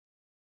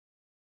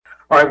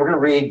All right, we're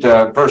going to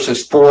read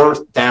verses 4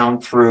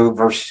 down through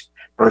verse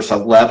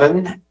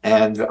 11,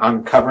 and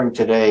I'm covering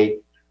today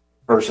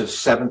verses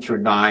 7 through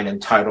 9,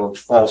 entitled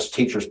False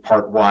Teachers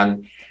Part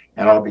 1,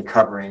 and I'll be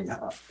covering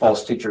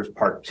False Teachers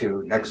Part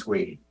 2 next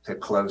week to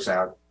close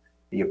out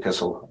the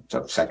epistle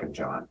of 2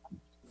 John.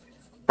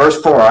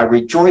 Verse 4, I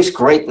rejoice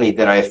greatly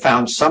that I have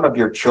found some of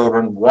your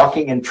children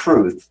walking in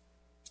truth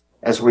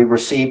as we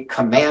receive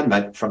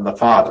commandment from the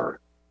Father.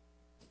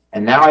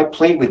 And now I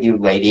plead with you,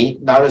 lady,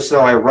 not as though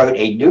I wrote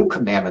a new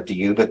commandment to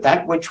you, but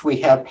that which we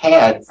have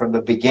had from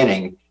the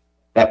beginning,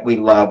 that we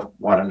love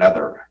one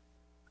another.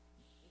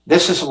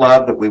 This is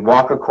love, that we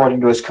walk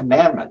according to his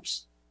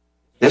commandments.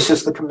 This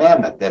is the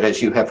commandment, that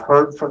as you have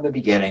heard from the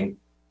beginning,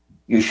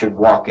 you should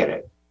walk in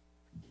it.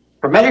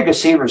 For many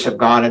deceivers have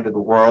gone into the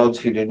world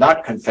who do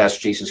not confess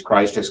Jesus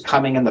Christ as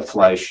coming in the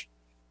flesh,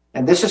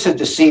 and this is a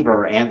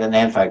deceiver and an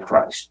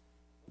antichrist.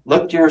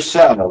 Look to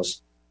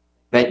yourselves,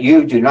 that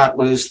you do not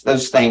lose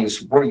those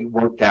things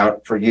worked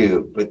out for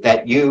you, but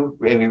that you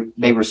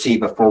may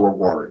receive a full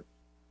reward.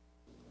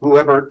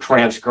 Whoever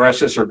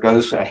transgresses or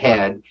goes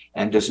ahead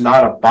and does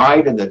not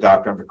abide in the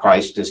doctrine of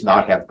Christ does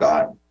not have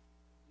God.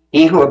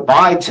 He who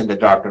abides in the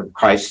doctrine of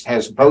Christ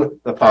has both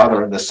the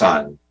Father and the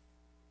Son.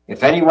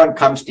 If anyone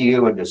comes to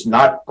you and does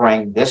not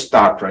bring this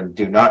doctrine,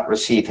 do not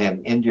receive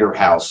him into your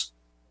house,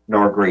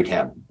 nor greet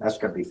him. That's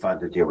going to be fun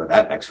to deal with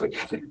that next week.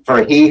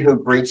 For he who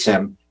greets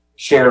him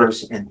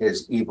shares in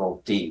his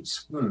evil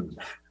deeds.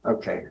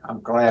 Okay,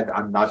 I'm glad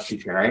I'm not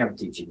teaching. I am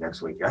teaching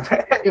next week.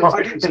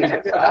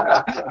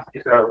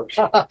 So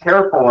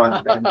careful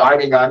on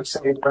inviting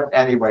unsafe, but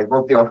anyway,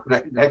 we'll deal with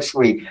that next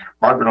week.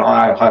 Margaret and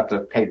I will have to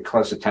pay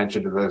close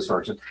attention to those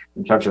sources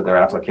in terms of their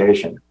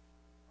application.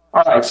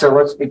 All right, so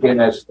let's begin.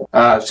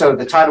 So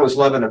the title is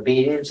Love and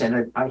Obedience,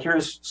 and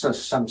here's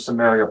some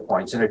scenario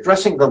points. In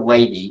addressing the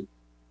lady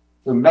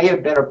who may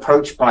have been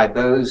approached by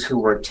those who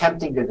were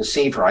attempting to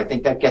deceive her. I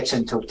think that gets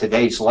into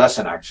today's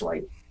lesson,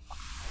 actually.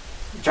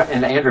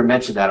 And Andrew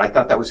mentioned that. I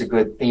thought that was a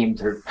good theme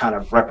to kind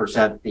of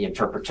represent the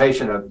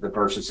interpretation of the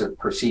verses that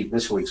precede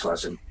this week's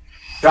lesson.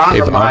 John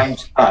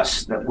reminds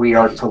us that we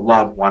are to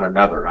love one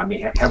another. I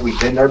mean, have we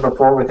been there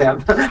before with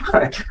him?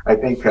 I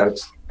think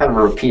it's kind of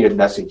a repeated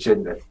message,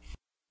 isn't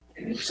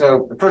it?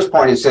 So the first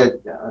point is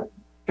that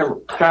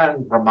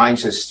John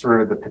reminds us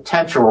through the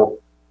potential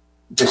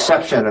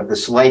deception of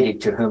this lady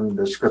to whom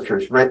the scripture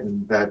is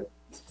written that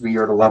we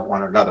are to love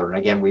one another. And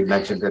again, we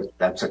mentioned that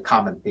that's a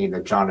common theme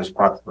that John has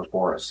brought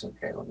before us.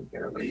 Okay, let me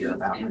get over here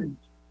now.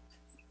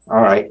 All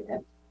right.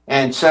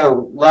 And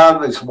so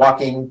love is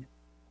walking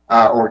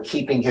or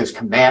keeping his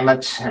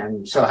commandments.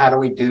 And so how do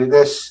we do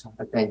this?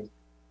 I think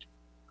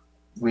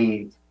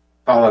we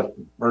follow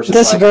verses.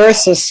 This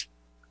verse is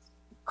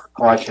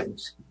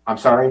Colossians. I'm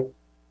sorry?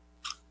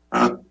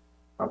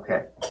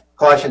 Okay.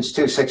 Colossians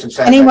 2, 6, and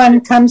 7.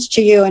 Anyone comes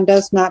to you and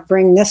does not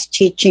bring this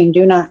teaching,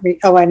 do not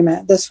oh, wait a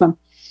minute, this one.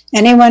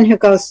 Anyone who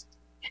goes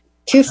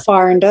too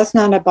far and does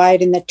not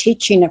abide in the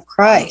teaching of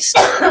Christ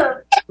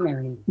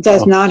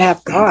does not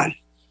have God.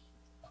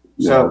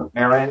 So,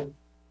 Marion,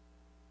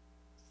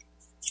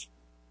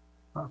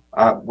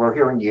 we're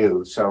hearing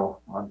you.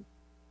 So,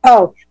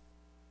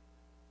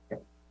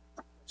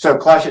 So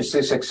Colossians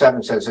 2, 6,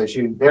 7 says, as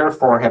you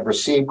therefore have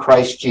received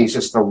Christ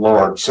Jesus the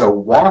Lord, so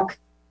walk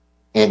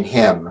in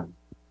him,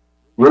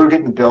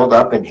 rooted and built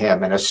up in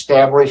him, and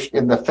established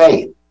in the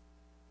faith,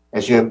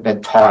 as you have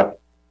been taught,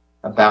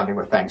 abounding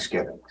with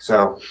thanksgiving.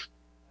 So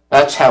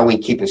that's how we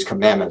keep his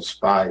commandments,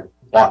 by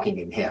walking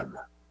in him.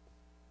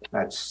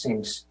 That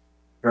seems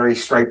very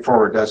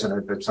straightforward, doesn't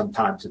it? But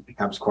sometimes it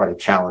becomes quite a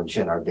challenge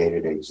in our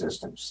day-to-day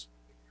existence.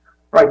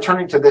 All right,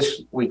 turning to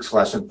this week's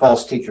lesson,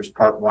 False Teachers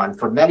Part 1.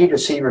 For many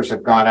deceivers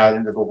have gone out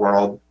into the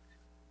world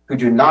who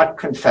do not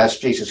confess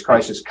Jesus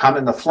Christ has come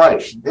in the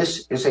flesh.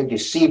 This is a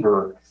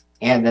deceiver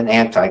and an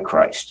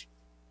antichrist.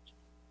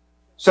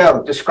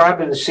 So,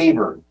 describe a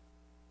deceiver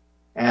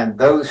and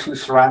those who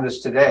surround us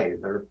today.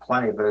 There are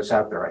plenty of those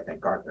out there, I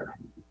think, aren't there?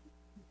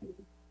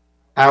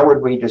 How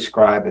would we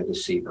describe a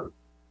deceiver?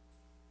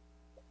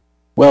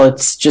 Well,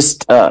 it's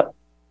just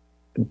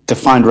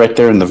defined right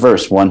there in the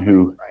verse, one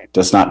who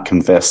does not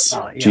confess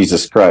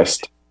Jesus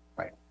Christ.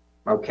 Right.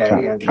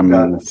 Okay, and come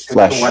in the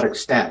flesh. To what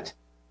extent?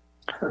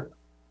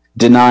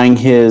 Denying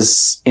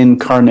his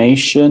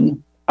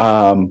incarnation,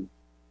 and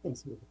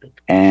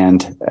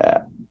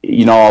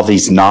all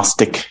these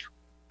Gnostic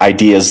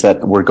ideas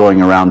that were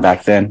going around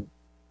back then,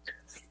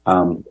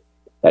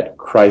 that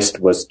Christ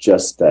was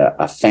just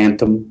a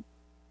phantom,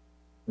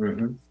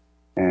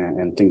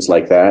 and things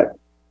like that.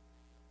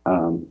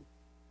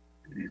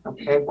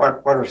 Okay,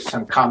 what are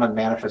some common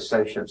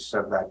manifestations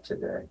of that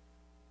today?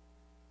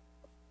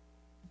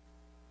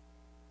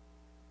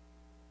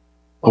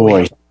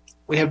 Well,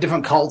 we have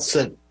different cults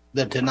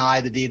that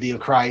deny the deity of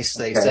Christ.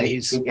 They say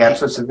he's the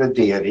absence of the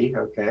deity.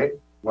 Okay,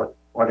 what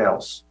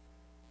else?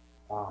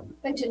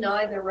 They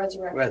deny the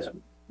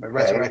resurrection.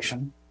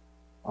 Resurrection.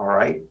 All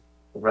right,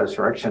 the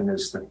resurrection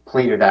is the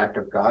completed act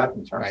of God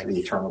in terms of the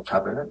eternal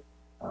covenant.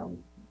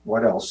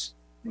 What else?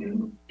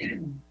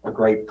 a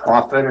great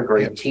prophet, a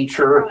great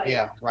teacher.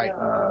 Yeah, right.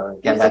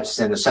 Again, that's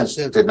in a sense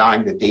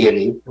denying the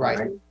deity.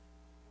 Right.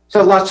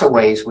 So lots of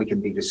ways we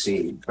can be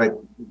deceived, but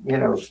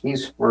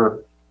these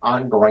were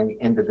ongoing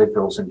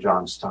individuals in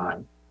John's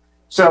time.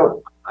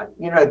 So,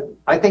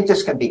 I think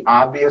this can be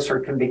obvious or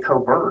it can be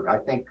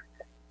covert.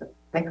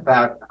 Think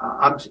about,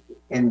 I'm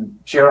in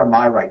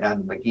Jeremiah right now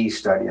in the McGee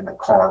study in the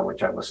car,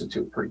 which I listen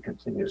to pretty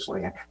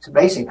continuously. It's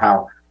amazing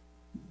how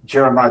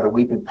Jeremiah, the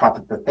weeping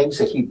prophet, the things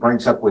that he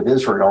brings up with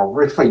Israel are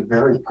really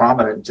very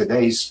prominent in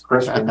today's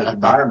Christian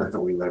environment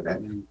that we live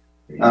in.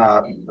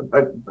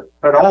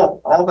 But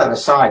all that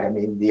aside, I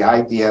mean, the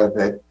idea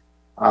that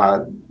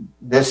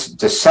this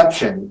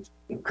deception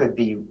could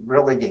be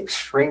really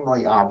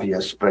extremely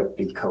obvious, but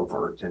be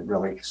covert and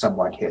really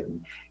somewhat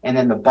hidden. And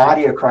in the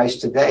body of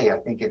Christ today, I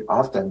think it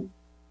often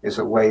is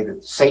a way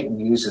that Satan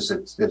uses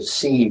it to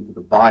deceive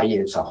the body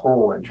as a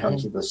whole in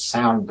terms of the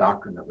sound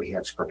doctrine that we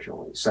have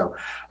scripturally. So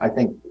I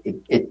think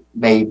it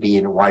may be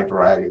in a wide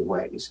variety of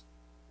ways.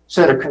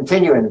 So to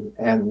continue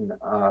in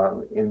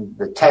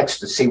the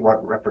text to see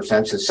what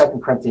represents it, 2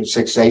 Corinthians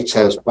 6:8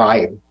 says,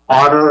 by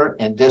honor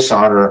and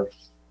dishonor,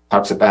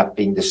 talks about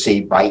being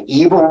deceived, by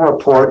evil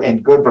report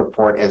and good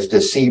report as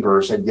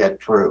deceivers and yet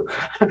true.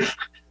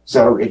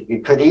 So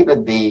it could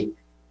even be,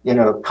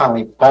 kind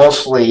of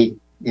falsely,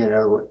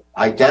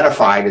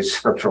 identified as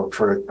scriptural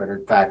truth, but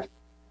in fact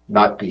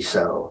not be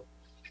so.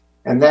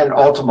 And then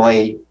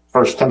ultimately,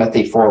 1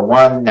 Timothy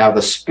 4:1, now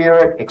the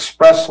Spirit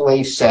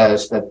expressly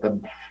says that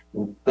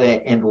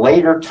in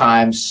later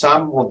times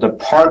some will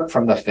depart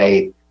from the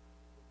faith,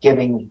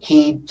 giving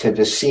heed to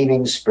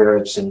deceiving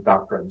spirits and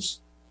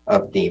doctrines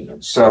of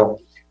demons.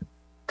 So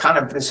kind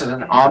of this is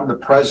an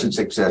omnipresence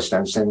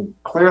existence, and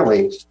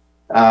clearly,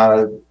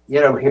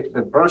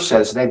 the verse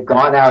says they've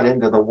gone out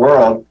into the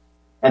world,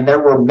 and there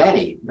were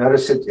many.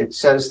 Notice it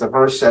says, the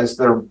verse says,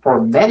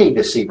 therefore many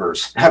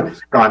deceivers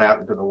have gone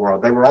out into the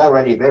world. They were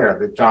already there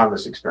that John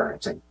was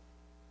experiencing.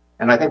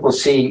 And I think we'll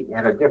see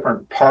in a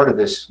different part of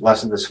this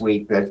lesson this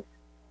week that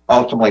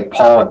ultimately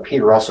Paul and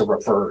Peter also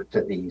refer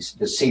to these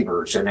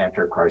deceivers and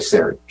Antichrist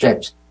there.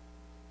 James.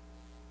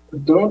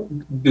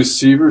 Don't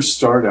deceivers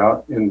start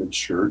out in the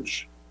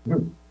church,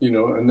 and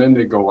then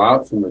they go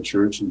out from the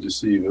church and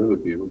deceive other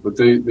people, but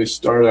they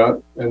start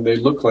out and they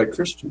look like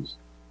Christians.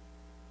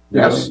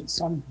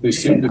 Yes. They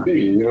seem to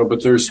be,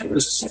 but there's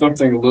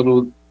something a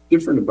little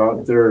different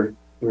about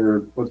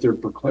what they're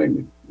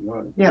proclaiming.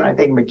 Yeah, and I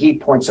think McGee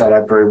points that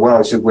out very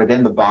well. Is that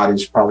within the body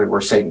is probably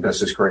where Satan does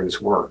his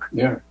greatest work.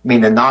 Yeah. I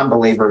mean, the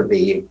non-believer,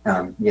 the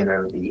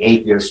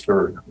atheist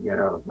or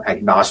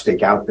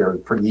agnostic out there,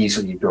 pretty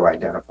easy to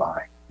identify.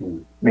 I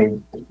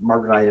mean,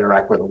 Mark and I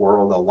interact with the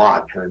world a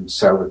lot, and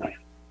so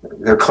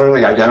they're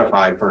clearly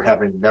identified for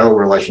having no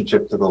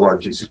relationship to the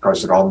Lord Jesus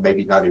Christ at all,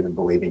 maybe not even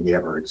believing he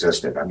ever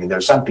existed. I mean,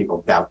 there's some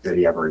people doubt that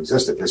he ever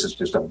existed. This is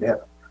just a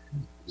myth.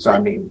 So, I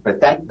mean, but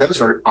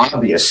those are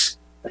obvious.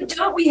 But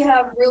don't we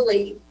have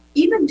really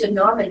even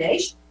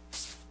denominations,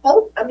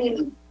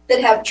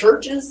 that have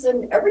churches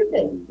and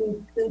everything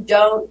who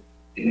don't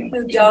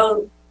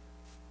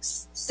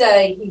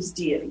say he's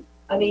deity?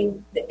 I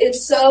mean,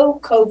 it's so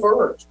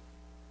covert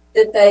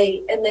that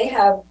they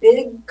have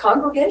big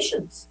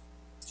congregations.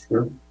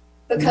 Sure.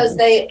 Because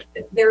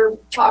they're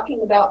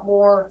talking about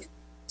more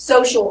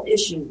social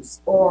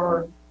issues,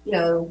 or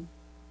they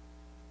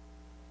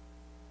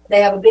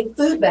have a big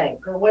food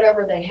bank or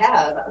whatever they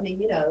have. I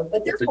mean,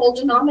 but they're full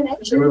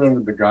denominations. Do it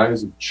under the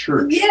guise of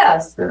church.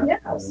 Yes, Yeah.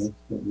 yes.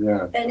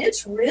 Yeah. And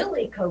it's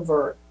really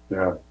covert.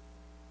 Yeah.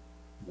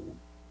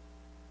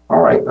 All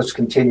right, let's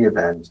continue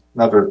then.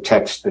 Another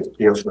text that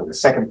deals with it,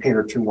 2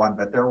 Peter 2:1,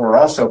 but there were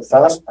also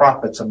false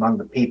prophets among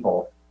the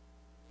people,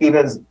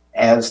 even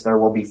as there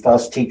will be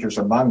false teachers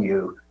among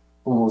you,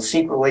 who will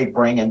secretly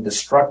bring in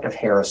destructive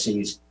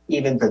heresies,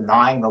 even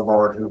denying the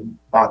Lord who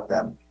bought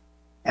them,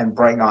 and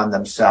bring on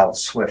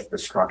themselves swift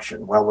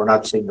destruction. Well, we're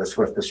not seeing the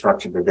swift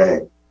destruction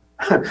today,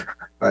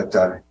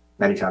 but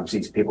many times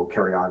these people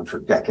carry on for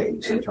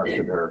decades in terms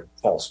of their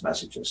false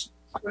messages.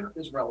 Swift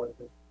is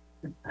relative.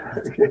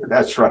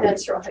 That's right.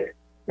 That's right.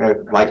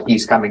 Like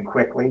he's coming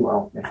quickly.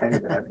 Well,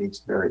 that means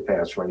very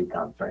fast when he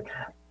comes, right?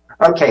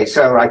 Okay,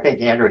 so I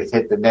think Andrew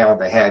hit the nail on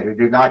the head. Who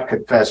do not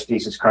confess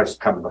Jesus Christ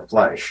come in the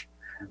flesh.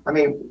 I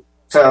mean,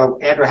 so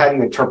Andrew, how do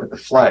you interpret the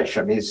flesh?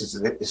 I mean, is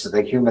this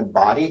the human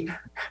body?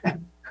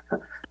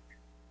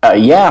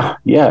 Yeah,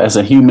 as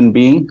a human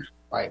being.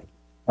 Right.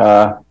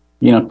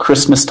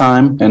 Christmas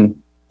time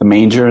and the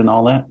manger and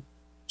all that.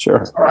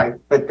 Sure. All right,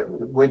 but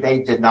would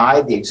they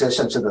deny the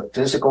existence of the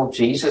physical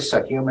Jesus,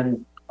 a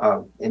human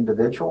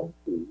individual?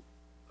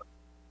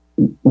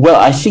 Well,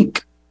 I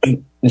think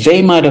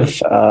they might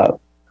have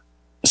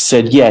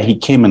said, yeah, he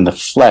came in the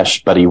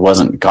flesh, but he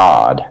wasn't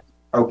God.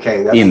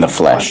 Okay, that's in the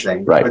flesh, one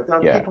thing. right? But there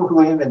are people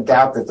who even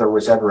doubt that there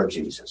was ever a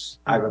Jesus.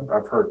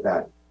 I've heard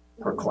that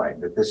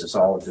proclaimed, that this is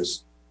all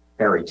just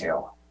fairy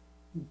tale.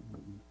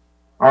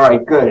 All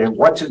right, good. And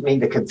what does it mean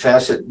to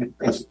confess it?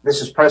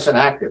 This is present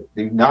active.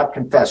 Do not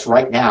confess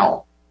right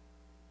now.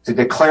 to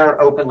declare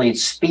openly and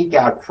speak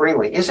out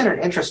freely. Isn't it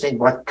interesting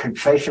what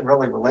confession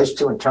really relates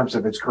to in terms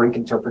of its Greek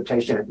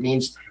interpretation? It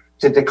means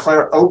to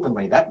declare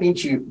openly. That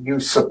means you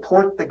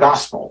support the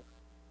gospel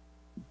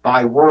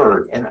by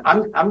word. And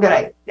I'm going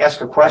to ask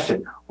a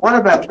question. What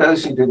about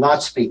those who do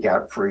not speak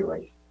out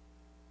freely?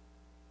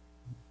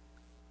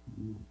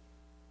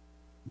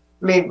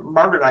 I mean,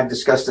 Margaret and I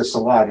discussed this a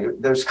lot.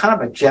 There's kind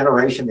of a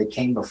generation that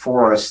came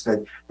before us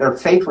that their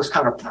faith was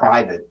kind of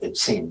private, it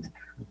seemed.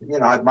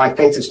 My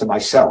faith is to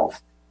myself.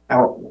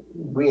 Now,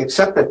 we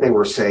accept that they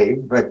were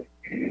saved, but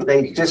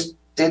they just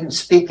didn't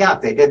speak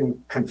out. They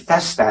didn't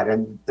confess that.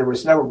 And there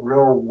was no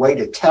real way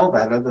to tell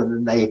that other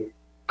than they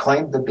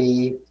claimed to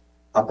be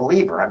a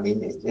believer. I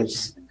mean,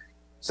 it's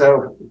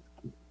so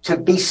to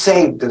be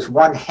saved, does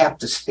one have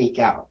to speak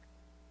out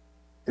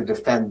to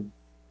defend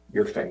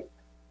your faith?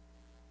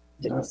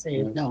 Didn't say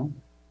it, no.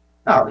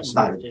 No, it's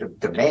not a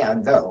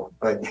demand, no,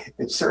 but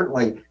it's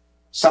certainly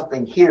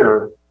something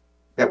here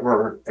that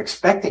we're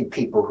expecting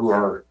people who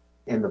are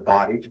in the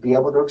body to be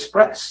able to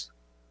express.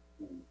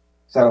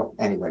 So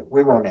anyway,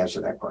 we won't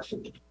answer that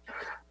question.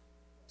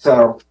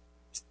 So,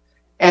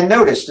 and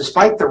notice,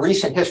 despite the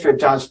recent history of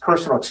John's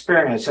personal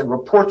experience and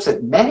reports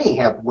that many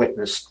have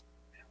witnessed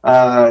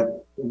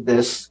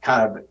this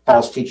kind of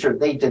false teacher,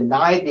 they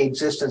denied the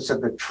existence of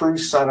the true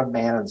Son of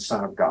Man and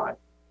Son of God.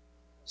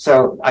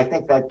 So I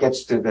think that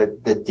gets to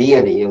the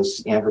deity,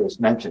 as Andrew has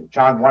mentioned.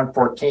 John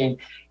 1:14,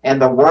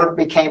 and the Word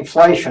became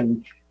flesh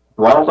and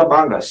dwelled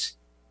among us,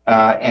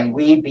 and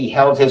we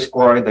beheld his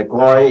glory, the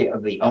glory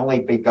of the only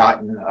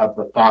begotten of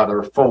the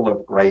Father, full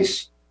of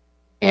grace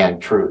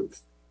and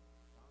truth.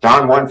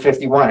 John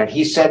 1:51, and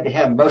he said to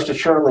him, most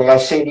assuredly I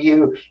say to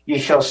you, you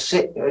shall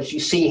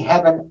see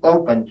heaven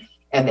open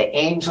and the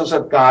angels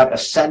of God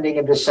ascending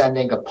and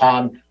descending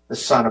upon the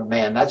Son of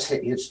Man.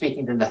 He's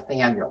speaking to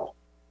Nathanael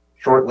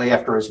shortly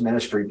after his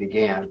ministry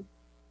began.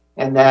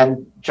 And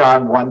then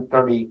John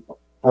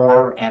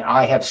 1:34, and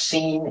I have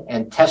seen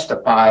and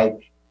testified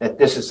that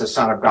this is the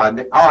Son of God.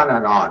 On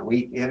and on.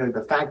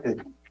 The fact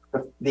that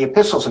the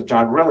epistles of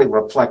John really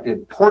reflect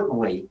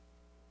importantly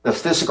the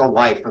physical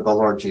life of the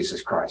Lord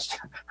Jesus Christ.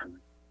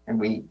 And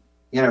we,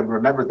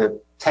 remember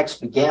the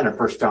text began in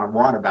 1 John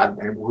 1 about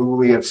who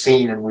we have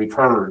seen and we've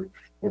heard,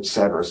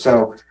 etc.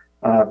 So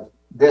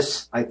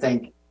this, I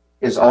think,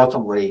 is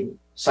ultimately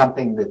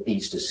something that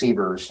these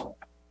deceivers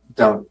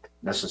don't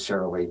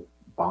necessarily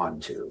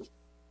bond to.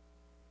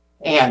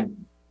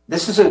 And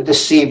this is a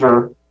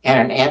deceiver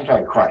and an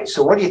antichrist.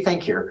 So what do you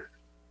think here?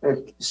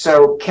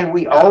 So can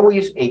we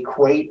always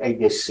equate a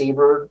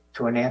deceiver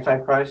to an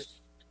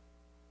antichrist?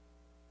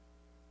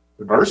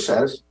 The verse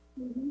says.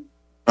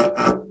 Roy,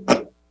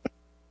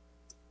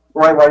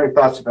 what are your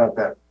thoughts about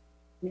that?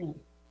 Yeah.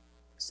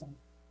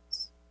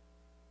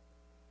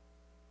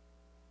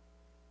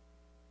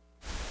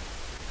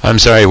 I'm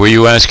sorry, were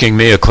you asking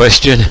me a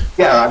question?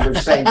 Yeah, I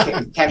was saying,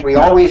 can we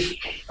always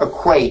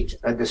equate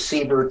a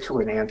deceiver to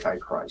an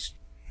antichrist?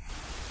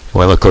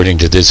 Well, according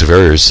to this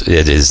verse,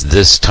 it is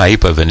this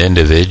type of an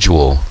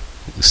individual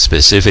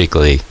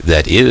specifically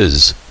that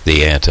is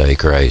the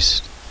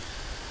Antichrist.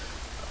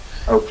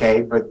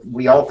 Okay, but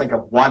we all think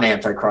of one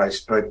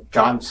Antichrist, but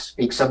John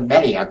speaks of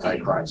many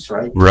Antichrists,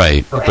 right?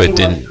 Right. So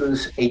anyone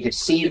who's a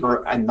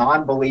deceiver, a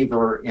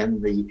non-believer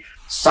in the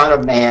Son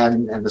of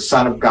Man and the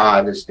Son of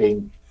God as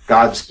being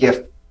God's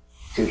gift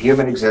to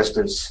human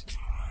existence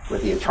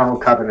with the eternal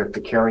covenant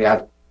to carry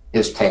out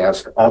his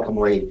task,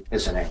 ultimately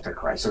is an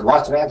Antichrist. There's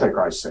lots of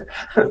Antichrists.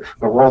 The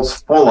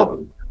world's full of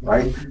them,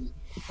 right?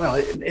 Well,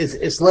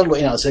 it's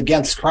literally, it's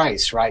against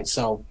Christ, right?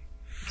 So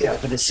yeah.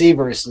 If a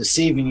deceiver is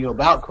deceiving you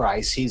about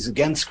Christ, he's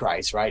against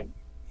Christ, right?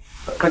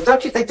 But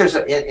don't you think there's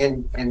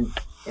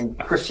in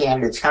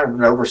Christianity, it's kind of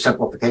an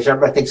oversimplification.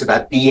 Everybody thinks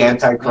about the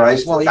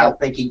Antichrist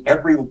without thinking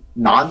every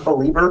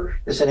non-believer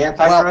is an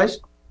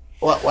Antichrist?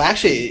 Well,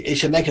 actually, it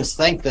should make us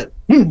think that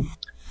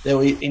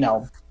we,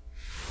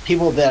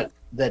 people that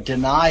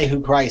deny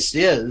who Christ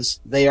is,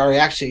 they are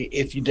actually,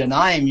 if you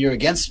deny him, you're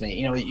against me.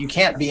 You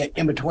can't be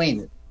in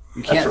between.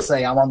 You can't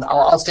say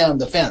I'll stand on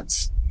the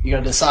fence. You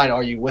got to decide: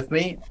 are you with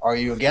me? Are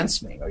you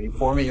against me? Are you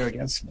for me or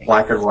against me?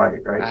 Black and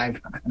white, right?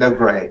 No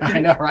gray. I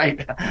know,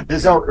 right?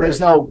 There's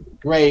no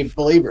gray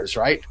believers,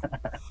 right?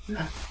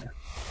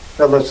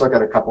 So let's look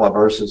at a couple of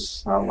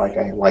verses, like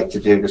I like to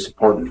do, to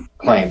support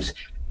claims.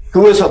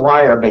 Who is a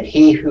liar but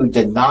he who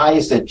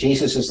denies that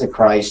Jesus is the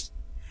Christ?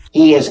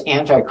 He is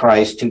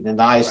Antichrist who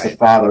denies the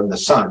Father and the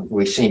Son.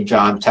 We've seen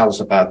John tell us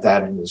about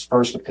that in his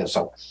first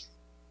epistle.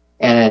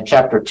 And in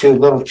chapter 2,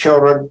 little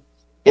children,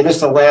 it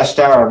is the last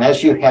hour. And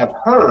as you have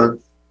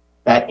heard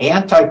that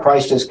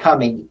Antichrist is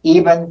coming,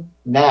 even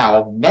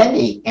now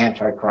many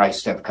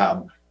Antichrists have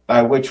come,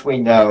 by which we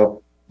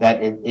know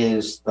that it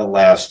is the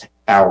last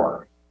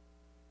hour.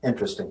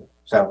 Interesting.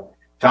 So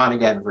John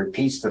again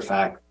repeats the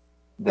fact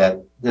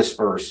that this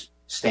verse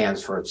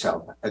stands for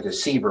itself. A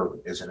deceiver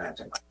is an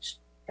Antichrist.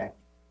 Okay.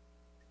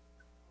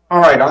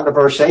 All right, on to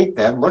verse 8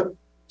 then. Look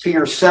to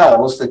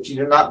yourselves that you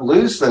do not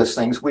lose those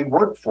things we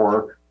work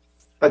for,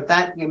 but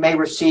that you may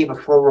receive a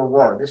full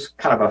reward. This is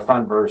kind of a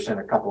fun verse in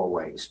a couple of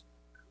ways.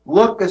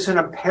 Look is an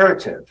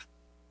imperative.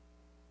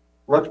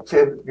 Look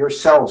to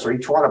yourselves, or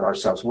each one of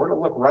ourselves. We're to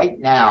look right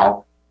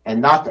now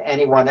and not to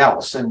anyone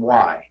else. And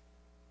why?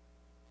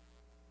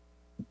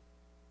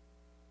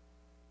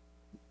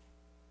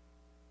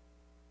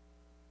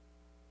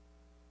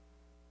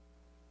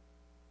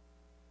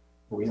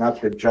 Are we not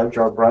to judge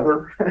our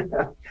brother?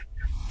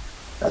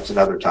 That's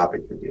another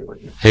topic to deal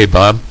with. Hey,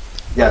 Bob.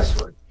 Yes,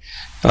 Lord.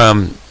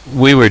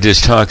 We were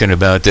just talking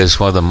about this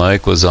while the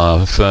mic was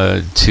off,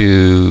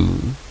 to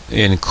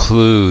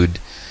include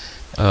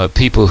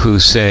people who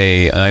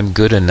say, I'm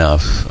good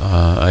enough,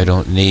 I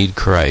don't need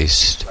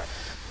Christ.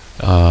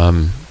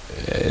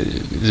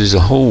 There's a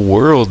whole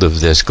world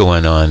of this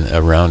going on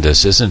around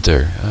us, isn't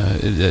there?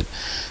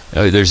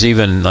 There's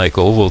even like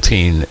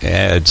Ovaltine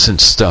ads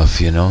and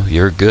stuff,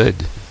 you're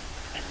good.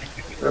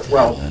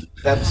 Well,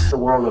 that's the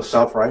world of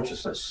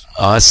self-righteousness.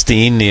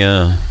 Austin,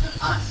 yeah.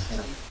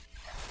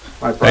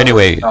 My brother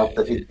anyway, felt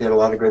that he did a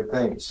lot of good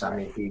things. I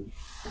mean,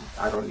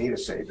 I don't need a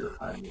savior.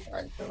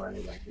 So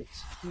anyway,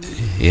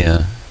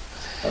 yeah.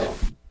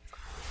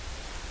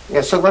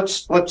 So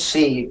let's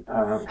see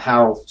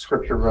how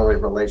Scripture really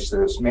relates to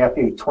this.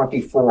 Matthew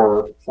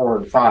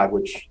 24:4-5,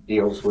 which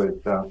deals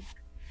with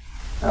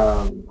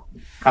kind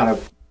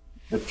of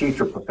the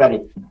future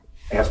prophetic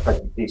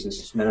aspect of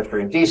Jesus'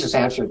 ministry. And Jesus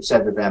answered and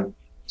said to them,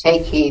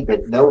 "Take heed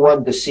that no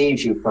one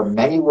deceives you, for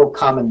many will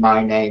come in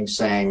my name,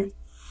 saying,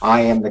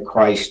 I am the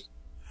Christ,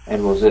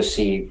 and will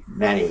deceive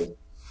many."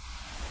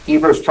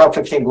 Hebrews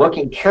 12:15,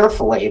 looking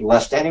carefully,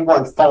 lest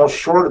anyone fall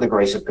short of the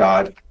grace of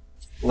God,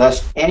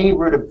 lest any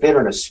root of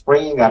bitterness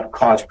springing up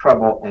cause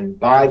trouble, and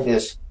by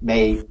this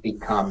many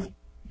become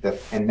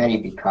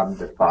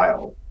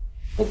defiled.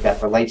 I think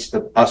that relates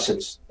to us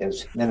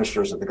as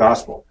ministers of the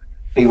gospel.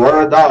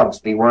 Beware of dogs,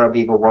 beware of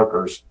evil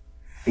workers,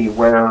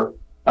 beware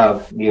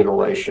of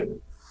mutilation.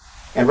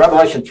 In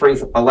Revelation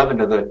 3:11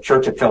 to the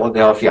Church of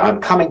Philadelphia, I'm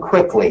coming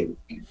quickly.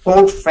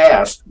 Hold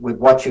fast with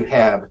what you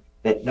have,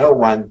 that no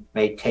one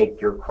may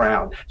take your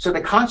crown. So the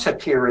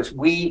concept here is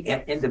we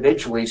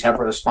individually have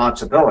a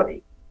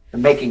responsibility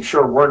in making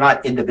sure we're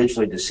not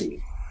individually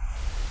deceived.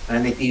 And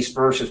I think these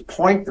verses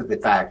point to the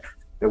fact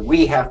that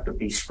we have to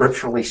be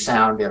scripturally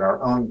sound in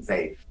our own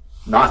faith,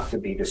 not to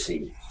be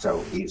deceived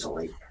so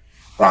easily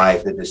by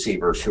the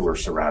deceivers who are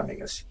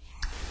surrounding us.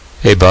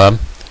 Hey, Bob.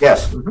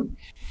 Yes. Mm-hmm.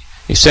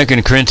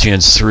 2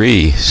 Corinthians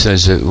 3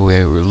 says that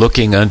we're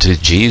looking unto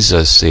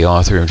Jesus, the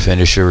author and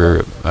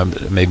finisher.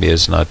 Maybe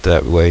it's not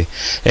that way.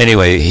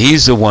 Anyway,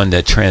 he's the one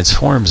that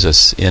transforms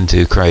us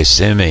into Christ's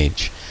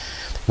image.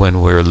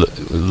 When we're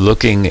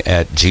looking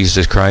at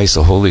Jesus Christ,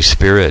 the Holy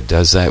Spirit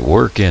does that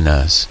work in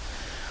us.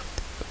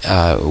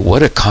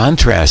 What a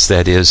contrast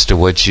that is to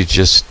what you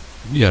just,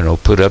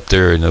 put up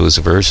there in those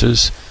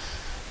verses.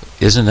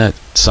 Isn't that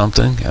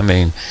something? I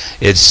mean,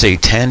 it's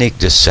satanic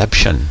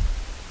deception.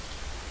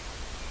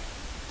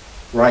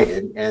 Right,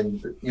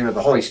 and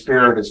the Holy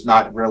Spirit is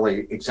not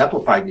really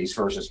exemplified in these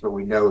verses, but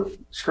we know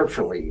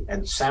scripturally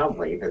and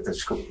soundly that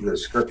the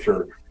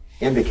Scripture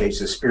indicates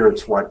the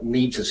Spirit's what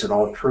leads us in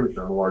all truth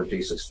in the Lord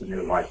Jesus, the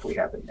new life we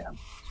have in Him.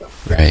 So,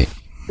 right.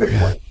 Good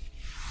point.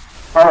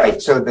 All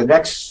right, so the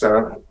next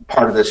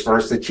part of this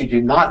verse, that you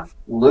do not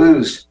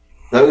lose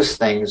those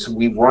things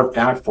we worked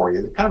out for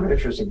you. It's kind of an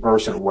interesting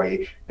verse in a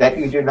way, that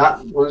you do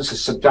not lose the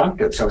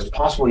subjunctive, so it's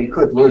possible you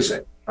could lose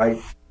it, right?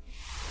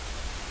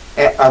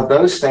 Of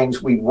those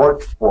things we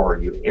worked for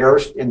you.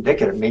 Aorist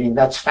indicative, meaning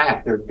that's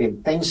fact. There have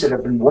been things that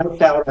have been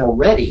worked out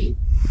already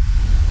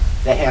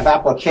that have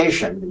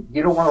application.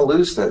 You don't want to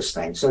lose those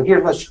things. So here,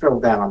 let's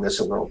drill down on this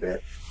a little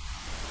bit.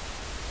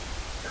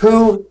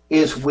 Who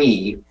is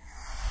we,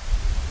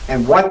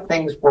 and what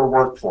things were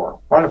worked for?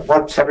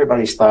 What's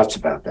everybody's thoughts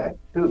about that?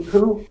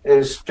 Who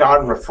is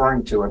John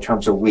referring to in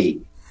terms of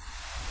we?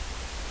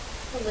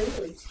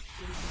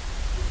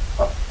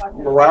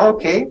 Well,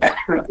 okay,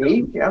 could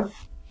be, yeah.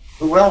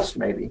 Who else,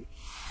 maybe?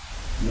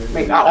 I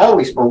mean, not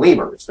always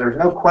believers. There's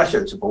no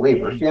question it's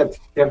believers. You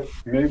have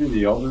maybe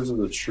the elders of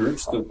the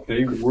church that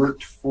they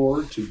worked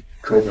for to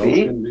could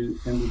be into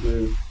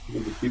the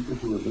people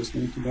who are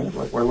listening to them.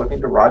 We're looking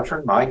to Roger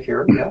and Mike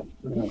here. Yeah.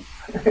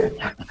 Okay.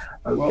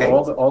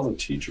 Well, all the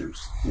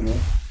teachers,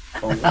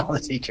 All the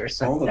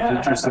teachers. All the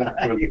teachers that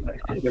I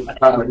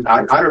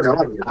don't know.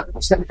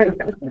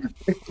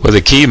 Well,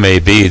 the key may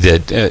be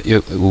that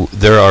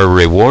there are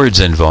rewards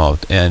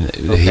involved, and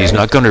He's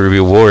not going to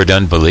reward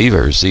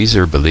unbelievers. These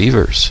are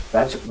believers.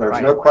 There's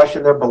no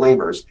question they're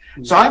believers.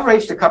 So I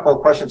raised a couple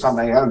of questions on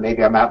my own.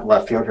 Maybe I'm out in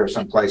left field here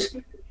someplace.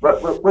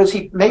 But was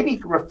he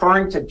maybe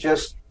referring to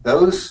just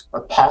those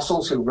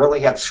apostles who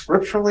really have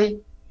scripturally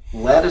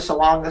led us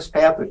along this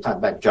path? We're talking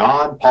about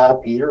John, Paul,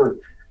 Peter,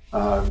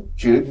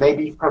 Jude,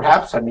 maybe,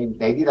 perhaps. I mean,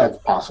 maybe that's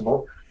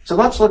possible. So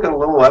let's look at a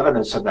little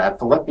evidence of that.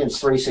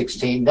 Philippians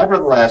 3:16.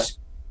 Nevertheless,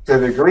 to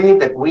the degree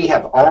that we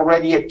have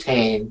already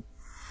attained,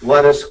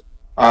 let us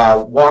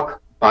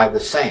walk by the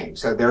same.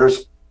 So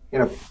there's,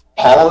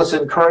 Paul is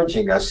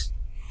encouraging us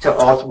to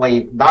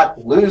ultimately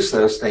not lose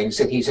those things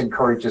that he's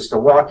encouraged us to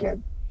walk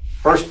in.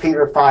 1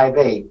 Peter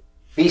 5:8.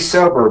 Be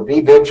sober, be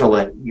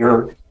vigilant.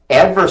 Your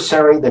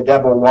adversary, the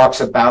devil,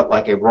 walks about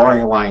like a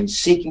roaring lion,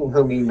 seeking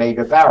whom he may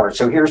devour.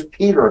 So here's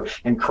Peter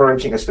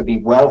encouraging us to be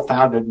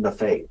well-founded in the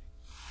faith.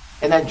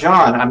 And then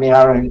John, I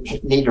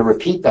don't need to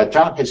repeat that.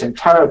 John, his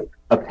entire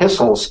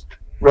epistles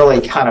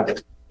really kind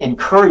of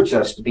encourage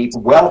us to be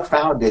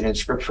well-founded in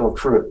scriptural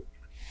truth.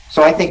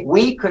 So I think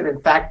we could,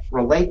 in fact,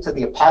 relate to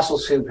the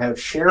apostles who have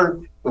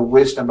shared the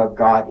wisdom of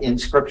God in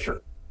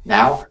Scripture.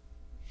 Now,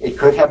 it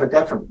could have a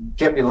different.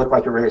 Jim, you look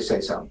like you're ready to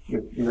say something.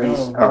 You ready?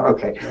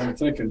 Okay. I'm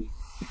thinking.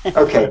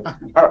 Okay.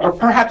 Or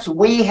perhaps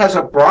we has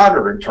a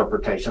broader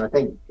interpretation. I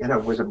think,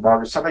 was it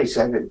broader? Somebody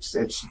said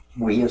it's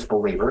we as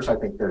believers. I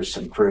think there's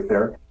some truth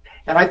there.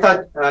 And I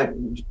thought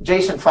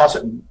Jason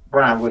Fawcett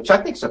Brown, which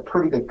I think is a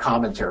pretty good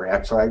commentary,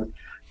 actually.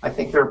 I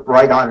think they're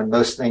right on in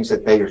most things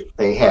that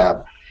they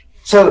have.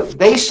 So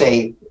they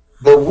say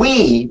the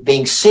we,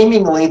 being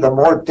seemingly the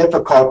more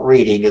difficult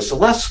reading, is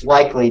less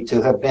likely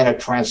to have been a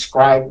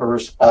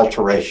transcriber's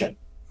alteration.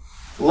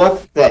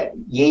 Look that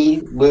ye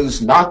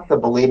lose not the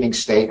believing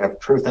state of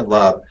truth and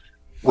love,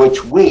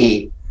 which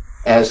we,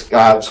 as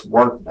God's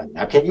workmen.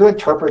 Now, can you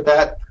interpret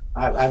that?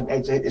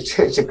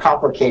 It's a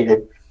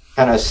complicated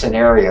kind of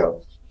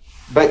scenario.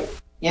 But,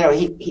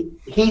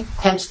 he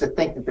tends to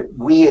think that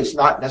we is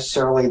not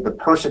necessarily the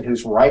person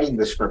who's writing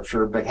the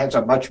scripture, but has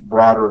a much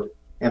broader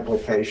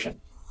implication.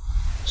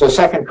 So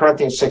 2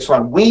 Corinthians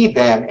 6:1, we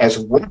then, as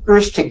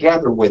workers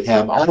together with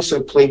him,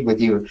 also plead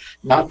with you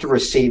not to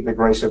receive the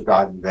grace of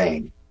God in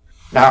vain.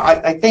 Now,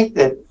 I think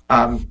that,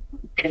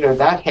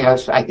 that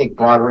has, I think,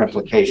 broader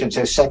implications,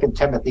 as 2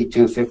 Timothy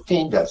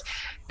 2:15 does.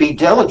 Be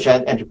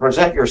diligent and to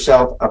present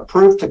yourself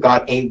approved to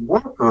God, a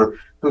worker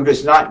who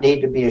does not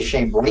need to be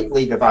ashamed,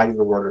 rightly dividing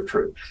the word of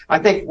truth. I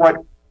think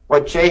what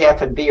J,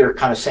 F, and B are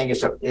kind of saying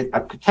is a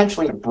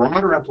potentially a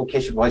broader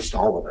implication relates to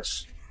all of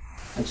us.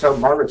 And so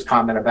Margaret's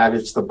comment about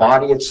it's the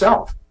body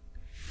itself.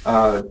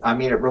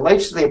 It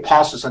relates to the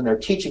apostles and their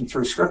teaching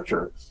through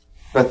Scripture.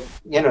 But,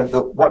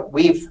 what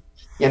we've,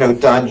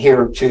 done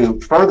here to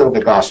further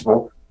the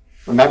gospel,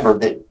 remember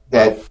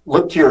that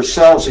look to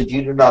yourselves that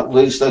you do not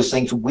lose those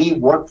things we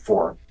work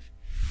for.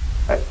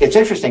 It's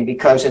interesting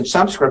because in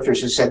some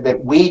scriptures it said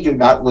that we do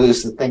not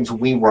lose the things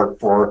we work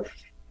for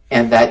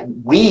and that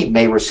we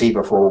may receive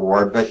a full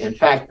reward. But in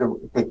fact,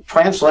 the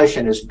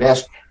translation is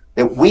best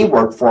that we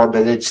work for,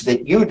 but it's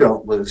that you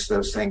don't lose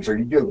those things or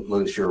you do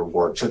lose your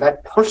reward. So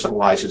that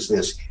personalizes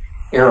this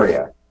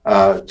area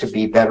to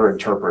be better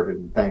interpreted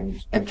in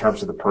things in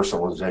terms of the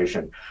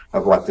personalization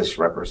of what this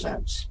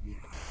represents.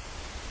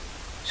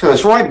 So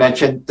as Roy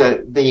mentioned,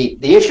 the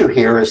issue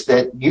here is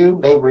that you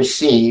may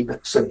receive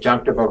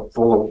subjunctive of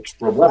full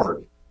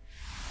reward.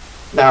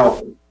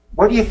 Now,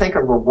 what do you think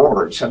of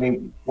rewards?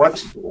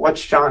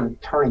 What's John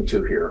turning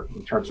to here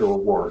in terms of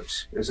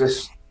rewards? Is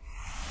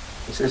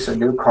this a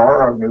new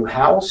car or a new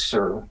house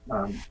or?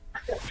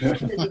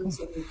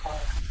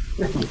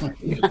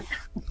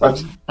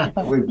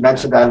 We've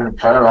mentioned that in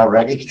prayer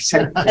already. So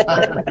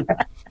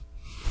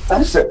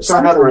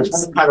in other words,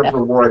 what kind of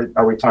reward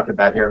are we talking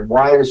about here? And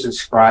why is it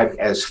described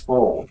as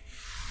full?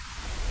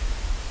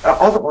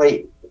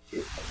 Ultimately,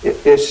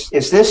 is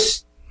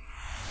this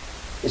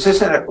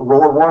a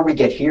reward we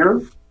get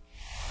here?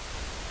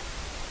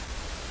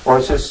 Or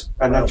is this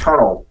an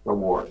eternal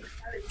reward?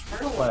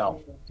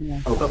 Well,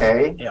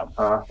 okay. Yeah.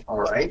 All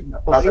right.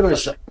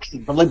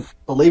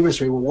 Believers'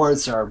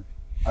 rewards are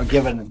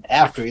given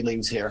after he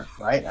leaves here,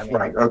 right?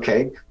 Right.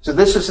 Okay. So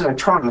this is an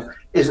eternal.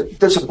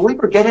 Does a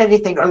believer get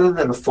anything other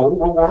than a full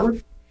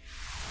reward?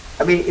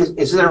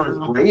 Is there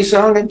a gray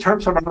zone in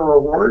terms of other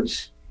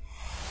rewards?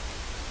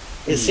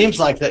 It seems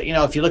like that.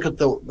 If you look at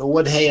the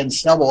wood, hay, and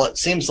stubble, it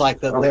seems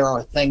like that there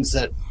are things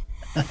that.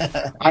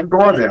 I'm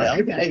going there.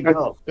 Okay.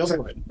 Go.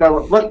 Now,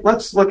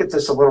 let's look at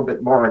this a little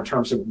bit more in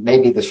terms of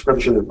maybe the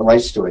scripture that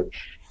relates to it.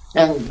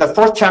 And the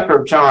 4th chapter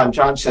of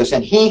John says,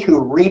 and he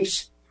who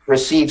reaps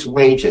receives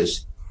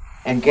wages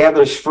and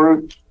gathers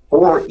fruit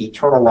for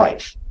eternal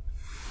life,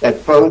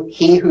 that both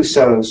he who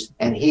sows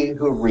and he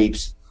who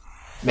reaps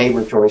may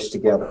rejoice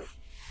together.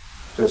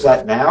 So is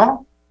that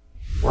now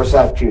or is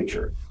that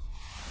future?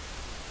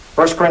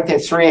 1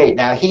 Corinthians 3:8,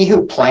 now he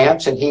who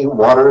plants and he who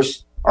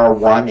waters are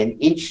one,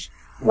 and each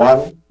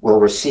one will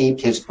receive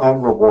his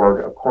own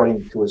reward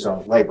according to his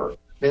own labor.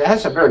 It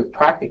has a very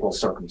practical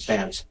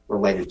circumstance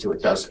related to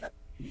it, doesn't it?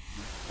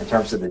 In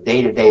terms of the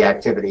day-to-day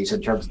activities,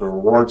 in terms of the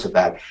rewards of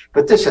that.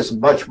 But this has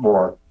much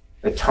more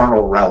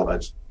eternal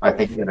relevance, I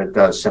think, than it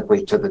does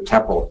simply to the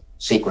temple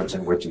sequence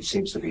in which it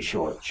seems to be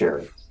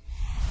shared.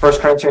 1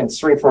 Corinthians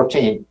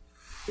 3:14,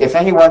 if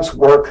anyone's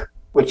work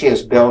which he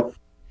has built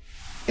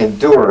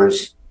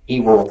endures, he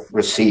will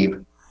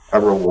receive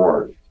a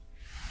reward.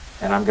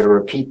 And I'm going to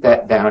repeat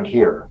that down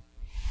here.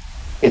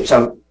 It's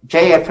a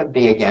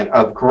JF&B again,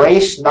 of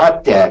grace,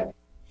 not debt,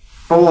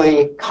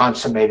 fully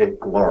consummated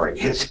glory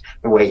is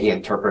the way he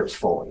interprets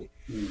fully.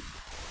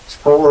 It's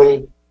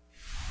fully,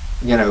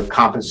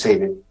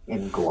 compensated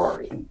in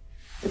glory.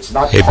 It's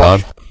not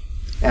Bob.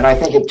 And I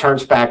think it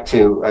turns back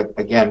to,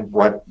 again,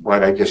 what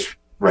I just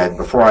read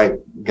before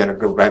I'm going to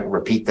go back and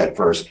repeat that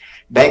verse.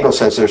 Bengal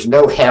says there's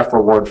no half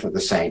reward for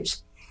the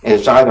saints.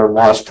 is either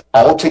lost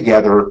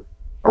altogether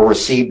or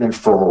received in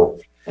full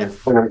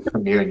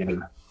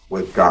communion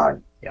with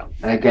God. Yeah.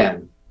 And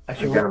again,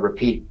 Actually, I'm going to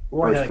repeat.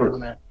 Roy had a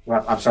comment.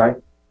 Well, I'm sorry?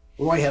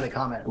 Roy had a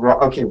comment.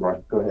 Okay, Roy,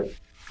 go ahead.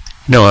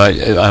 No,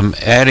 I'm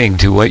adding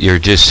to what you're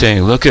just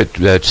saying. Look at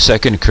that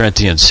 2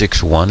 Corinthians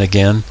 6:1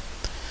 again.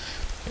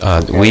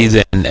 Okay. We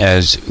then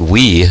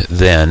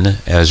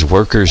as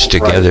workers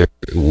together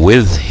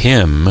with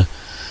him,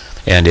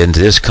 and in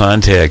this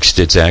context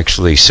it's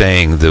actually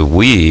saying the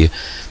we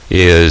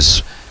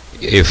is,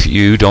 if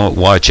you don't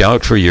watch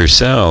out for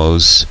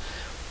yourselves,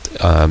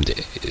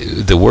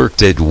 the work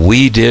that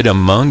we did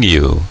among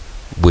you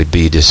would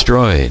be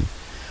destroyed,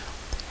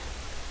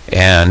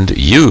 and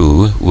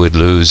you would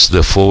lose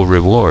the full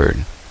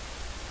reward.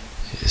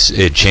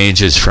 It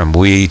changes from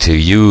we to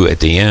you at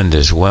the end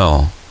as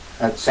well.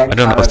 I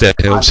don't know if that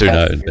helps or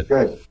not.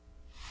 Good.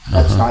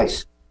 That's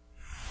nice.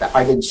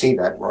 I didn't see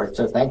that, Roy,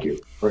 so thank you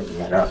for bringing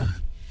that up.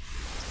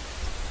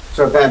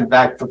 So then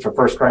back to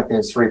 1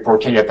 Corinthians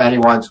 3:14, if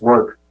anyone's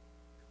work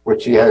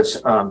which he has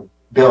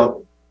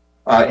built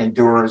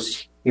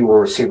endures, he will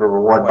receive a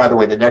reward. By the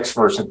way, the next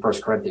verse in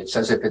 1 Corinthians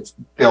says if it's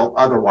built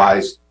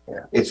otherwise,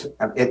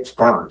 it's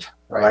burnt,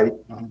 right?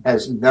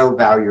 Has no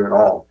value at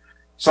all.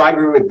 So I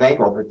agree with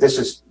Bengal that this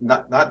is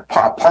not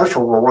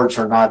partial rewards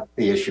are not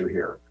the issue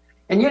here.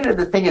 And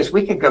the thing is,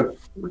 we can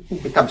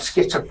become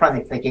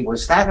schizophrenic thinking,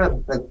 was that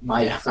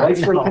my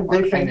fleshly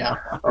condition?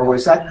 Or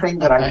was that thing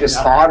that I just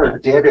thought or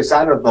did, is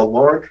that of the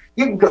Lord?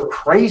 You can go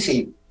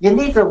crazy. You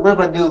need to live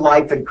a new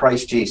life in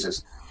Christ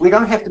Jesus. We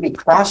don't have to be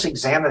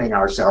cross-examining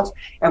ourselves.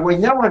 And we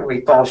know when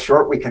we fall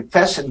short, we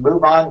confess and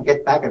move on and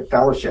get back in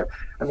fellowship.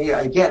 I mean,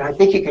 again, I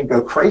think you can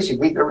go crazy.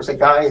 There was a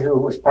guy who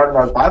was part of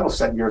our Bible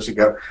study years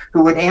ago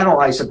who would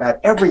analyze about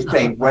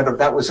everything, whether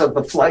that was of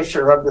the flesh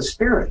or of the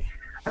spirit.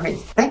 I mean,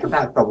 think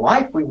about the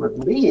life we would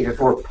lead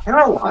if we're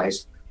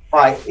paralyzed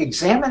by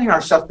examining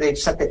ourselves to the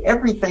extent that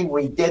everything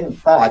we did and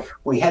thought,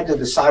 we had to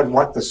decide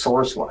what the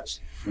source was.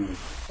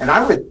 And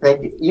I would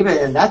think, even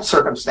in that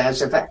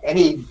circumstance, if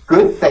any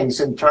good things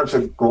in terms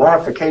of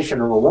glorification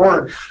or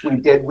reward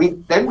we did,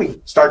 then we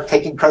start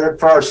taking credit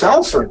for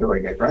ourselves for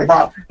doing it, right?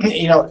 Well,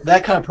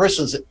 that kind of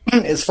person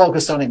is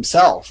focused on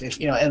himself.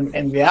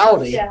 In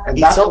reality,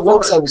 he's so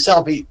focused on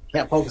himself, he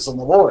can't focus on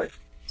the Lord.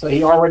 So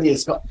he already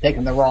has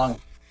taken the wrong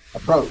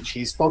approach.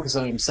 He's focused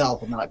on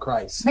himself and not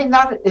Christ. I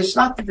mean, it's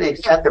not to the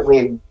extent that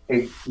we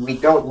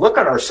don't look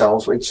at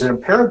ourselves. It's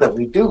imperative that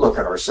we do look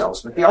at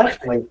ourselves, but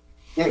ultimately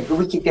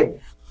we could get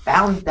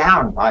bound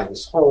down by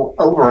this whole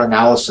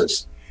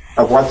over-analysis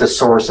of what the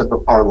source of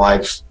our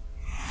lives,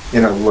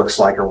 looks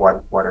like or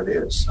what it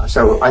is.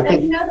 So I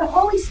think the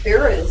Holy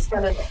Spirit is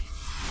going to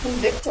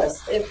convict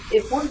us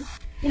if we're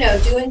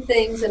doing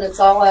things and it's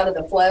all out of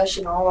the flesh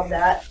and all of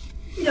that.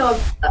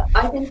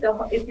 I think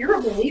if you're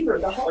a believer,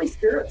 the Holy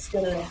Spirit's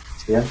going to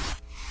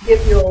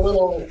give you a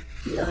little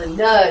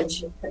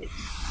nudge.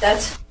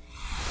 That's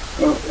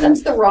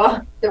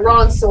the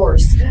wrong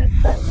source.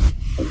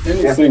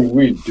 Anything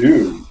we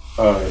do,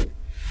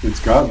 it's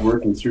God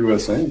working through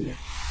us anyway.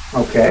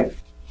 Okay.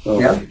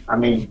 So, I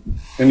mean,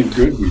 any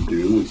good we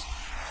do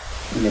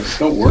is,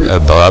 don't worry.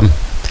 Bob?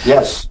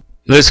 Yes.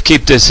 Let's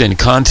keep this in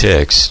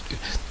context.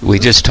 We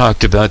just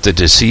talked about the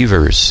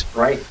deceivers.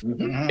 Right.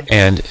 Mm-hmm.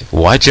 And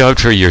watch out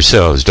for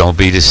yourselves. Don't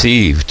be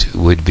deceived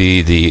would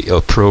be the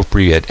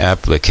appropriate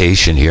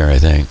application here, I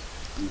think.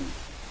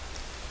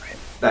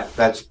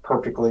 That's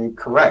perfectly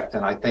correct.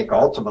 And I think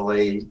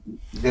ultimately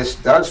this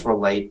does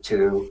relate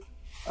to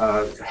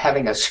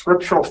having a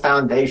scriptural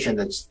foundation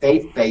that's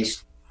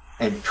faith-based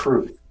and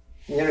truth.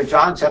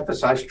 John's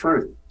emphasized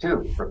truth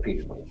too,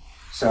 repeatedly.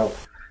 So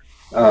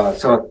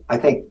I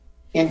think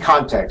in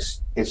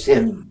context, it's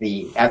in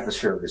the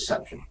atmosphere of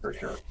deception for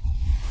sure.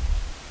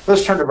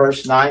 Let's turn to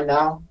verse 9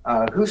 now.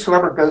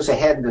 Whosoever goes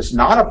ahead and does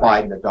not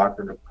abide in the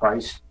doctrine of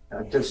Christ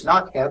does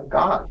not have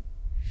God.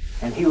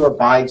 And he who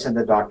abides in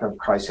the doctrine of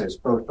Christ has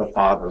both the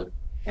Father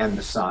and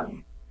the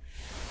Son.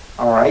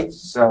 All right,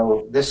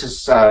 so this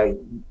is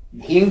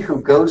he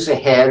who goes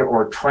ahead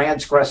or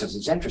transgresses.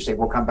 It's interesting.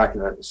 We'll come back to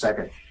that in a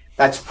second.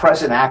 That's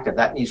present active.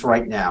 That means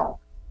right now.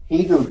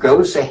 He who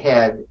goes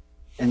ahead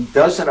and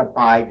doesn't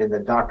abide in the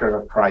doctrine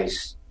of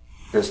Christ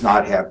does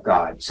not have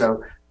God.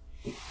 So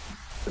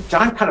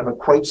John kind of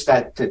equates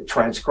that to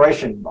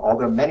transgression,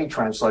 although many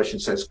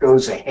translations says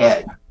goes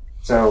ahead.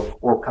 So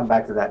we'll come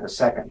back to that in a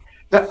second.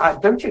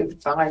 Don't you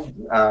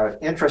find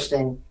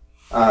interesting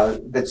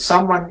that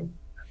someone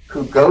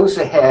who goes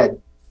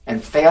ahead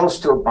and fails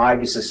to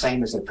abide is the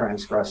same as a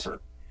transgressor?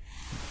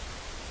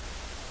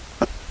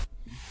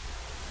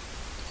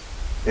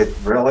 It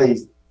really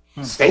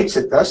states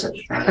it doesn't.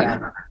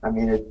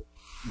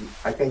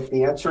 I think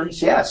the answer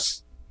is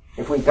yes.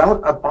 If we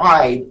don't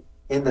abide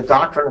in the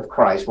doctrine of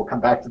Christ, we'll come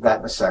back to that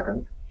in a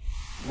second,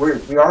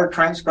 we are a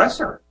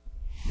transgressor.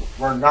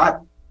 We're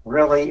not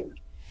really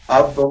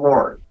of the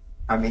Lord.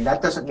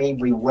 That doesn't mean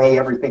we weigh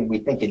everything we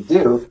think and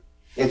do.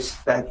 It's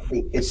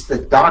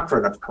the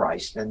doctrine of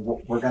Christ, and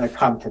we're going to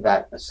come to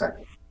that in a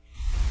second.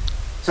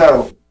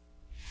 So,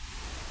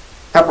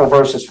 couple of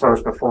verses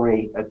first before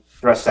we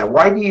address that.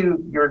 Why do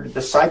your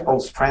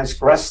disciples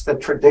transgress the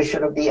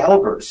tradition of the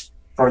elders?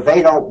 For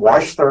they don't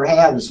wash their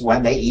hands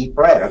when they eat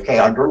bread. Okay,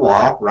 under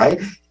law, right?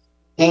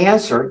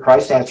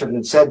 Christ answered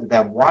and said to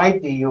them, why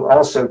do you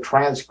also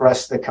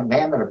transgress the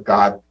commandment of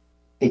God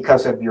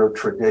because of your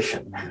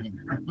tradition?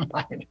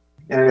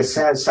 In a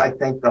sense, I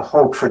think the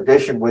whole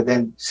tradition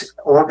within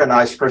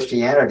organized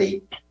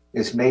Christianity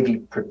is maybe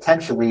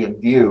potentially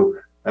in view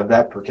of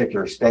that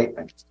particular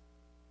statement.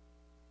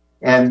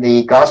 In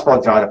the Gospel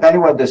of John, if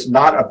anyone does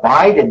not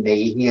abide in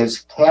me, he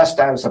is cast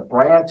out as a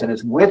branch and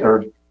is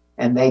withered,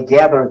 and they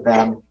gather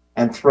them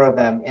and throw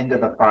them into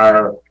the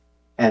fire,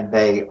 and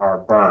they are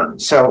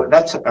burned. So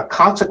that's a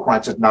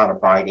consequence of not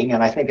abiding,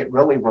 and I think it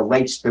really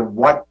relates to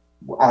what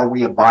are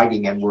we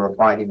abiding in? We're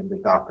abiding in the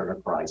doctrine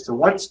of Christ. So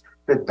what's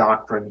the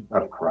doctrine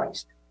of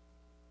Christ?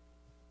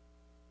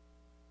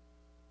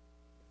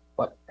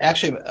 Well,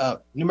 actually,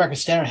 New American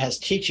Standard has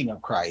teaching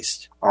of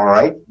Christ. All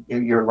right,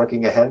 you're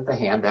looking ahead at the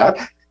handout.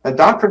 The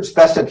doctrine's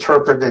best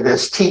interpreted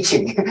as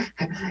teaching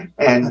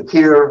and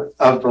here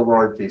of the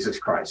Lord Jesus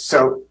Christ.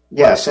 So,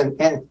 yes, and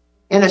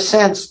in a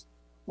sense,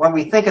 when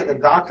we think of the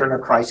doctrine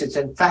of Christ, it's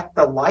in fact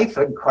the life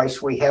in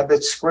Christ we have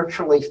that's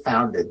scripturally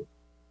founded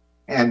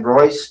and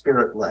Roy's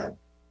Spirit-led.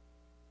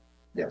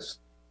 Yes,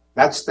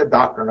 that's the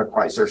doctrine of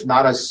Christ. There's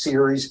not a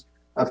series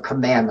of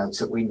commandments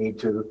that we need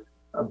to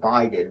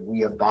abide in.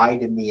 We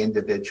abide in the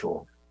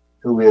individual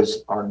who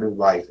is our new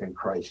life in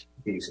Christ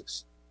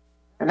Jesus.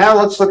 And now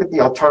let's look at the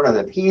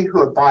alternative. He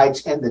who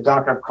abides in the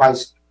doctrine of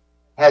Christ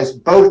has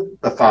both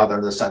the Father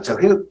and the Son. So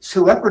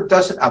whoever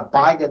doesn't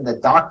abide in the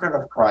doctrine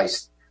of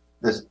Christ,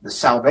 the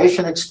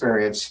salvation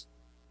experience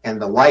and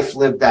the life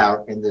lived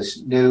out in this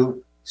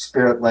new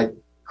Spirit-led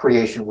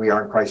creation we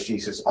are in Christ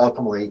Jesus,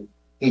 ultimately,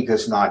 he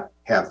does not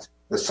have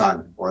the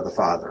Son or the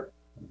Father.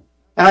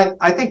 And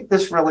I think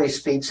this really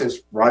speaks, as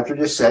Roger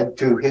just said,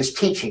 to his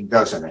teaching,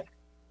 doesn't it?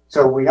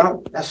 So we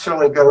don't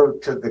necessarily go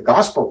to the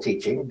gospel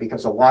teaching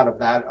because a lot of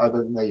that,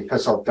 other than the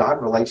Epistle of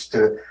John, relates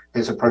to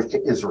his approach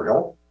to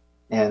Israel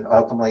and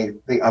ultimately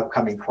the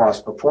upcoming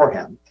cross before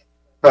him.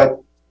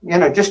 But,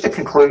 just to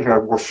conclude here,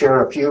 we'll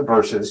share a few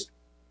verses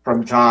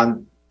from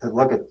John to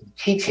look at the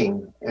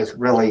teaching as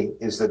really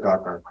is the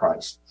doctrine of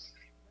Christ.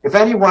 If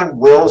anyone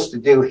wills to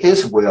do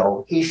his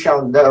will, he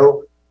shall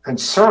know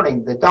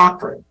concerning the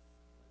doctrine,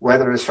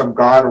 whether it's from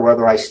God or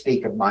whether I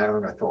speak of my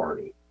own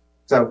authority.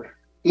 So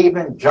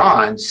even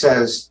John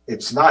says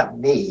it's not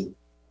me.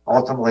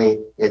 Ultimately,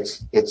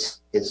 it's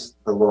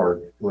the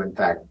Lord who, in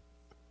fact,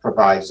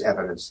 provides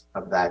evidence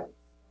of that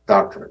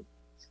doctrine.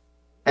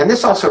 And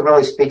this also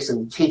really speaks to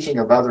the teaching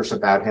of others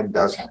about him,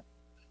 doesn't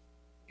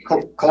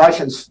it?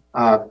 Colossians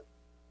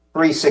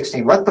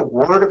 3:16, let the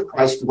word of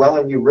Christ dwell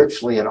in you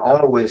richly in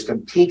all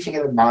wisdom, teaching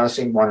and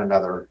admonishing one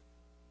another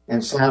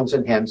in psalms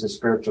and hymns and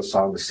spiritual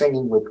songs,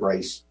 singing with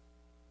grace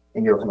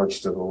in your hearts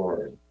to the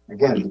Lord.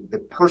 Again, the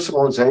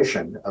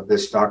personalization of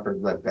this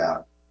doctrine lived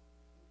out.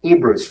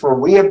 Hebrews, for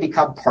we have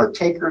become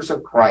partakers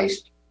of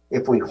Christ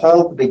if we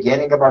hold the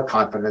beginning of our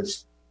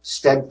confidence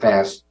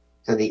steadfast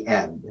to the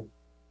end.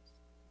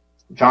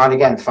 John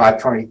again,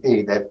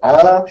 5:23, that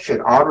all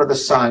should honor the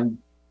Son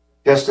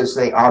just as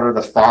they honor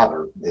the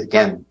Father.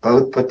 Again,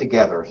 both put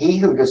together. He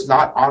who does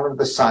not honor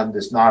the Son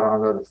does not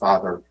honor the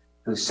Father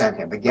who sent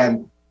him.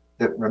 Again,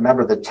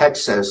 remember the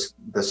text says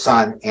the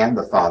Son and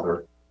the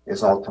Father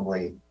is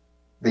ultimately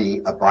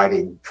the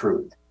abiding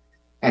truth.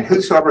 And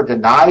whosoever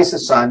denies the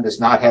Son does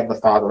not have the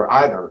Father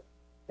either.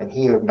 And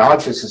he who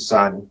acknowledges the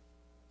Son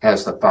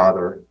has the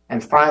Father.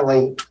 And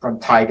finally, from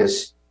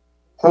Titus,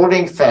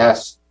 holding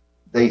fast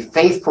the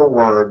faithful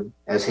word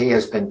as he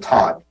has been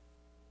taught,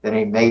 that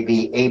he may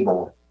be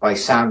able by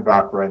sound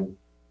doctrine,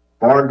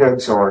 born to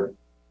exhort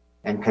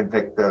and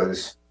convict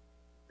those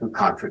who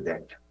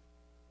contradict.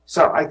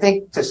 So I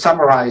think to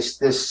summarize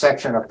this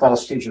section of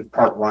false teachers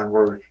part 1,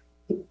 where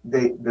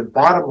the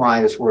bottom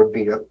line is we're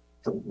being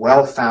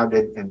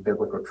well-founded in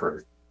biblical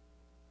truth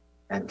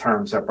in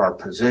terms of our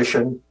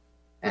position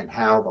and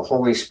how the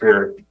Holy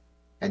Spirit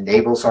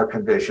enables our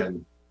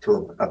conviction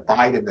to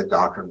abide in the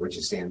doctrine, which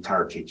is the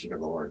entire teaching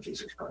of the Lord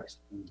Jesus Christ.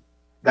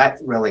 That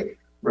really,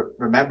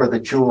 remember the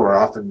jeweler,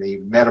 often the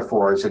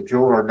metaphor is a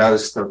jeweler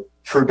knows the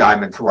true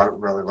diamond to what it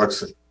really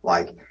looks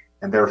like,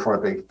 and therefore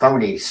the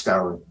phony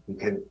stone he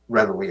can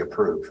readily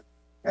approve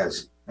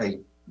as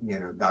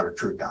not a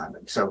true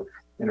diamond. So,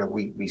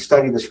 we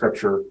study the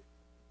scripture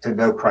to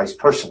know Christ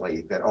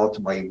personally, that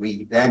ultimately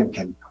we then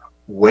can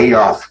weigh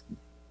off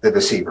the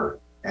deceiver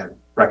and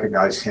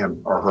recognize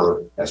him or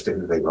her as to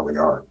who they really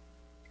are.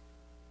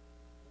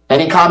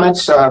 Any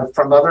comments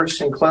from others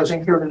in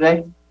closing here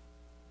today?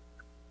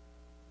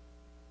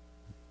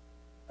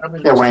 I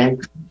was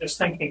Wayne. just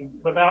thinking,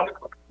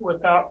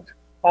 without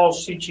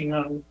Paul's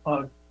teaching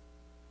from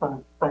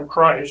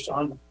Christ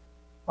on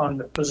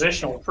the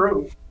positional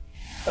truth,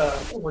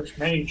 which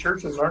many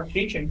churches aren't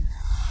teaching,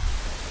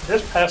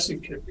 this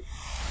passage could be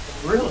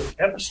really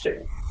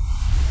devastating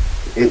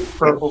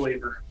for a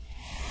believer.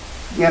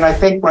 And I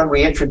think when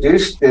we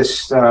introduced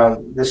this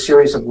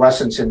series of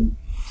lessons in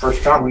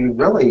First John, we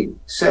really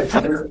said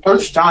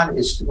First John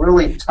is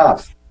really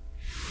tough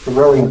to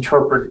really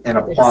interpret and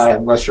apply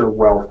unless you're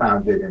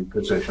well-founded in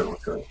positional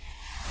truth.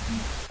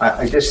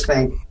 I just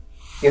think,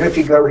 if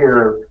you go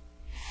here,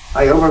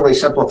 I overly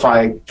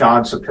simplify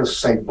John's epistle,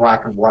 say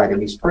black and white,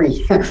 and he's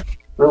pretty,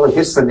 really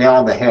hits the nail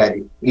on the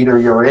head. Either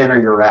you're in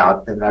or you're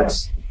out, and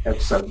that's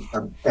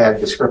a bad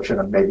description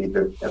of maybe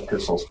the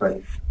epistles, but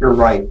you're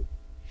right,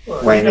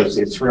 Wayne.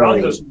 It's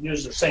really... John doesn't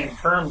use the same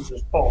terms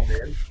as Paul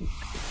did,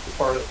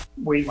 or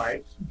we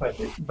might, but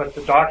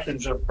the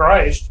doctrines of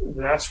Christ,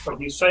 that's what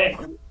he's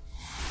saying.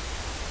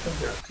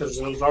 Because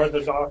those are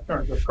the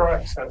doctrines of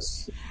Christ.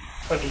 That's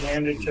what he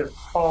handed to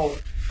Paul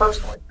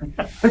personally.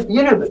 But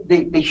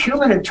the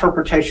human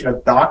interpretation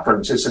of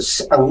doctrines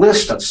is a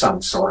list of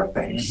some sort of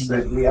things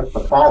that we have to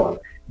follow.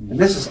 And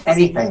this is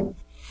anything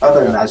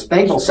other than, as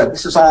Bengel said,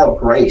 this is all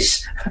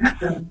grace.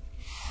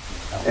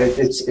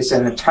 It's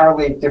an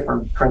entirely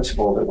different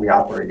principle that we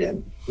operate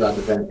in,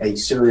 rather than a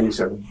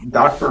series of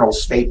doctrinal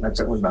statements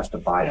that we must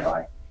abide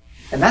by.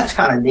 And that's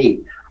kind of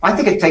neat. I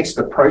think it takes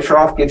the pressure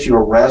off, gives you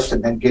a rest,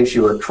 and then gives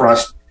you a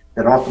trust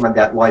that ultimately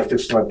that life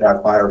is lived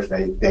out by our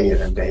faith day in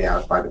and day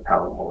out by the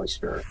power of the Holy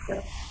Spirit. Yeah.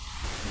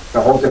 It's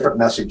a whole different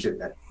message in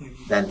that.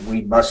 Then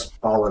we must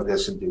follow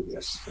this and do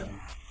this. So.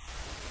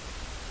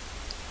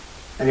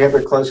 Any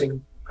other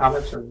closing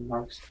comments or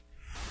remarks?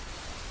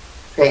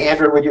 Okay,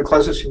 Andrew, would you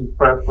close us in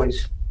prayer,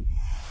 please?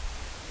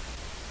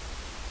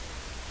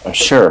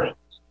 Sure.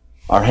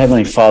 Our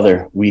Heavenly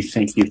Father, we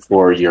thank you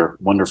for your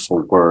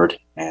wonderful word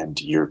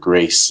and your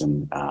grace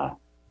and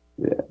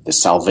the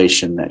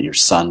salvation that your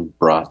Son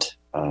brought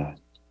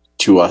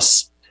to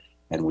us.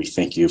 And we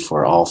thank you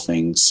for all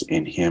things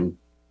in him.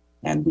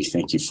 And we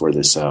thank you for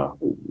this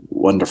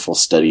wonderful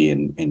study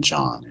in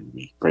John. And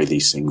we pray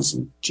these things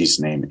in Jesus'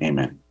 name.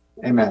 Amen.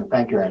 Amen.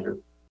 Thank you,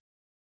 Andrew.